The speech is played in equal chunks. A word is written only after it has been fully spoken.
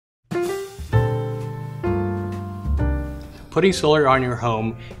Putting solar on your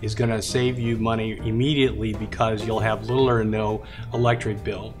home is going to save you money immediately because you'll have little or no electric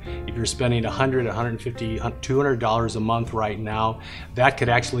bill. If you're spending $100, $150, $200 a month right now, that could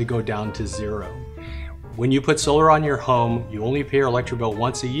actually go down to zero. When you put solar on your home, you only pay your electric bill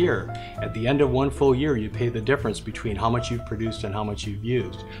once a year. At the end of one full year, you pay the difference between how much you've produced and how much you've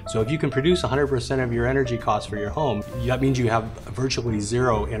used. So if you can produce 100% of your energy costs for your home, that means you have virtually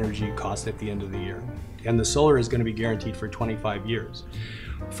zero energy cost at the end of the year. And the solar is going to be guaranteed for 25 years.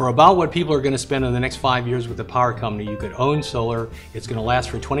 For about what people are going to spend in the next 5 years with the power company, you could own solar. It's going to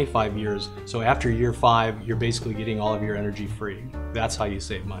last for 25 years. So after year 5, you're basically getting all of your energy free. That's how you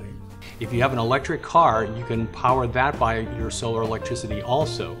save money. If you have an electric car, you can power that by your solar electricity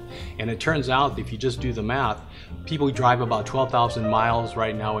also. And it turns out, if you just do the math, people drive about 12,000 miles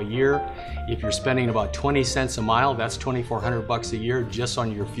right now a year. If you're spending about 20 cents a mile, that's $2,400 a year just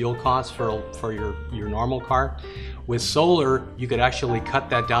on your fuel costs for your normal car. With solar, you could actually cut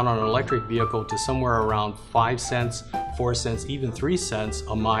that down on an electric vehicle to somewhere around 5 cents, 4 cents, even 3 cents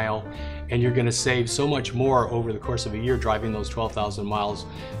a mile, and you're going to save so much more over the course of a year driving those 12,000 miles.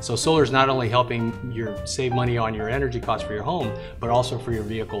 So solar is not only helping you save money on your energy costs for your home, but also for your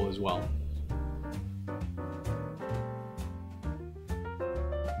vehicle as well.